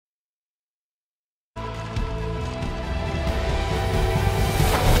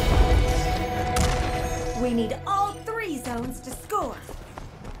We need all 3 zones to score.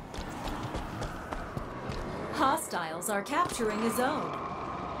 Hostiles are capturing a zone.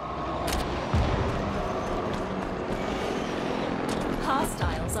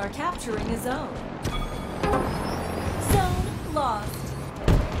 Hostiles are capturing a zone. Zone lost.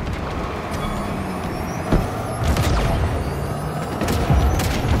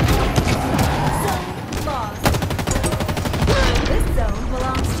 Zone lost. This zone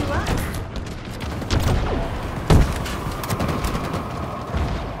belongs to us.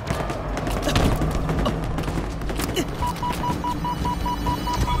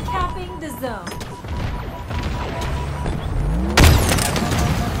 Capping the zone.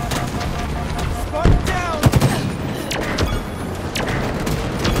 Spartan down!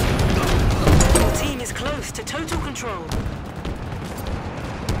 Your team is close to total control.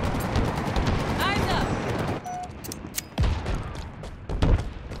 Eyes up.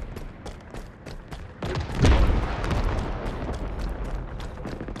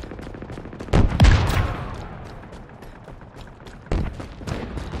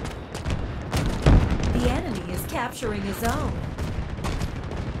 The enemy is capturing a zone.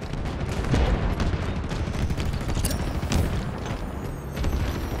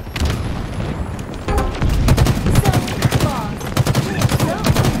 Zone lost.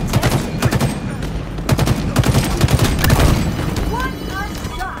 Zone contested. What a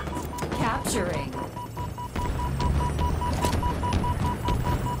shot! Capturing.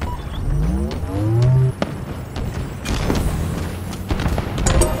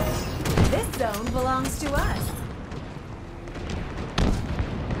 This zone belongs to us.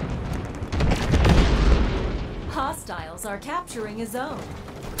 Hostiles are capturing a zone.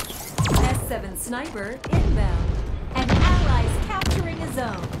 S7 sniper inbound. An allies capturing a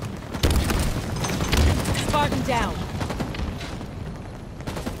zone. Spartan down!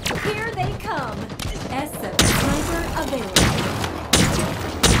 Here they come. S7 sniper available.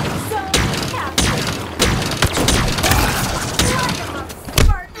 Zone captured. Light 'em up,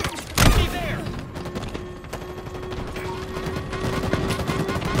 Spartans. Be there!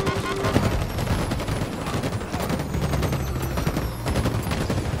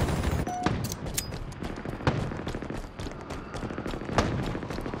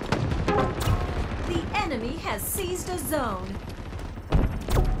 The enemy has seized a zone.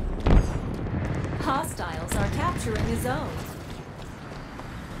 Hostiles are capturing a zone.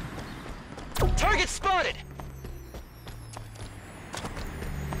 Target spotted!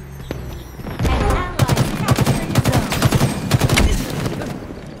 An ally is capturing a zone.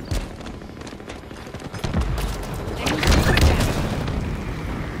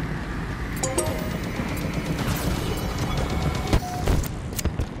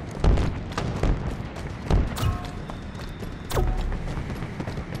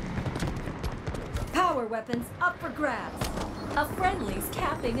 Power weapons up for grabs. A friendly's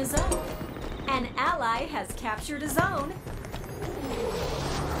capping a zone. An ally has captured a zone.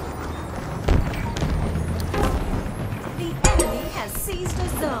 The enemy has seized a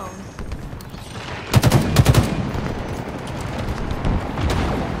zone.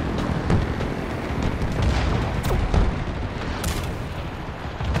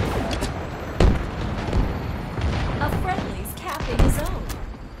 A friendly's capping a zone.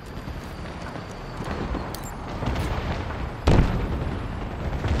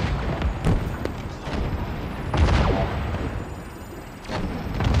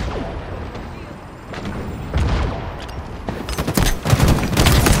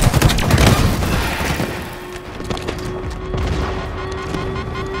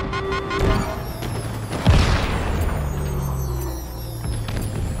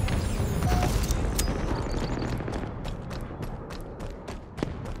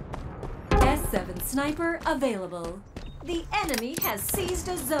 S7 sniper available. The enemy has seized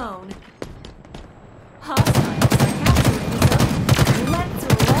a zone. Hostiles are capturing a zone. Let's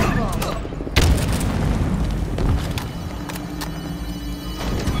level.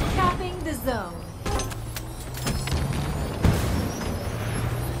 Capping the zone.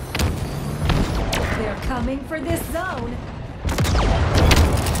 They're coming for this zone.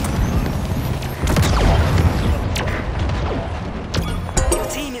 Your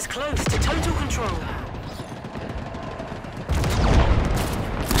team is close to total control.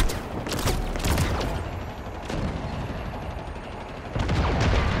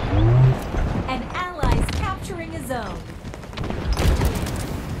 An ally's capturing a zone.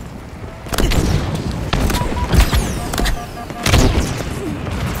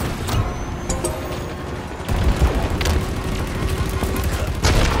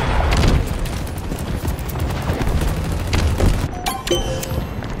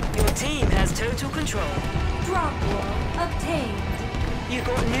 Your team has total control. You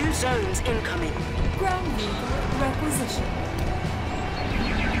got new zones incoming. Ground vehicle requisition.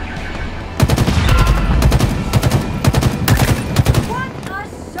 What a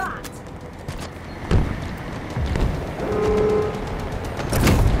shot!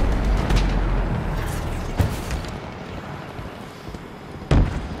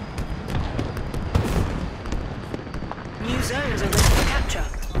 New zones are ready for capture.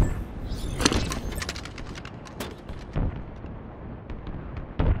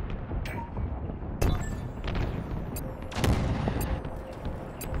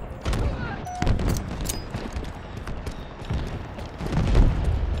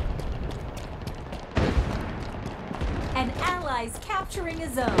 An ally's capturing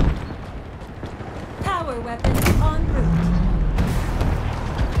a zone. Power weapons en route.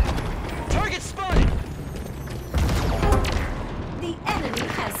 Target spotted! The enemy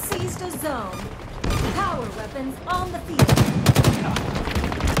has seized a zone. Power weapons on the field.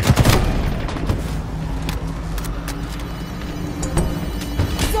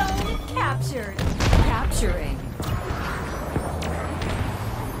 Zone captured. Capturing.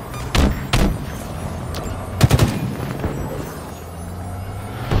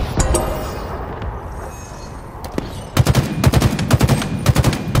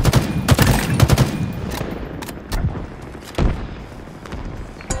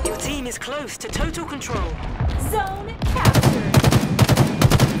 Your team is close to total control. Zone captured.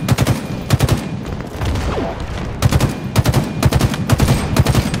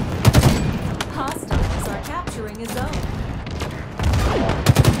 Hostiles are capturing a zone.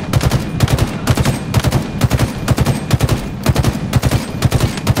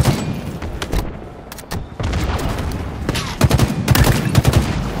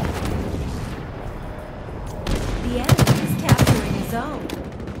 The enemy is capturing a zone.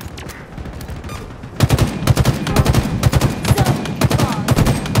 Zone lost.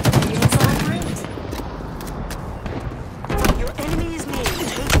 Units en route. Your enemy is near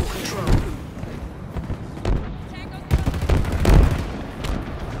total control.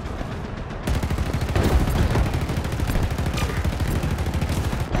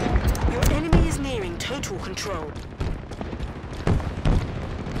 Your enemy is nearing total control.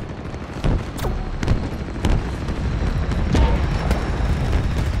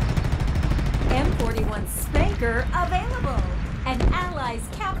 M41 Spanker available. An ally's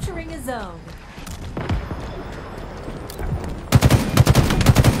capturing a zone.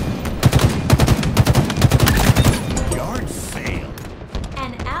 Yard sale.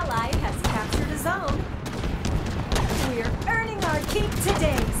 An ally has captured a zone. We're earning our keep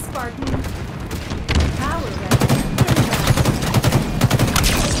today, Spartan. Power weapon inbound.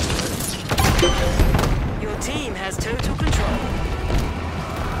 Your team has total control.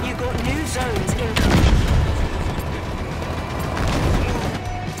 You got new zones incoming.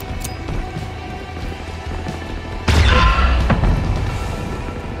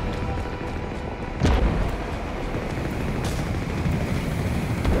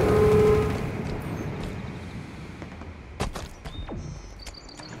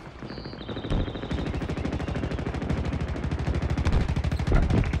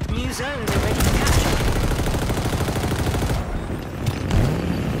 New zones are ready for capture.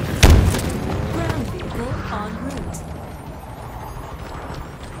 Ground vehicle en route.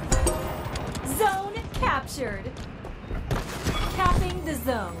 Zone captured. Capping the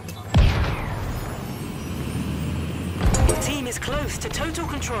zone. Your team is close to total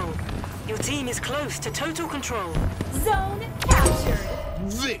control. Your team is close to total control. Zone captured.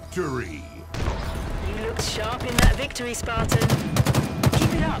 Victory. You looked sharp in that victory, Spartan.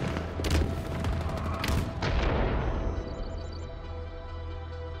 Keep it up.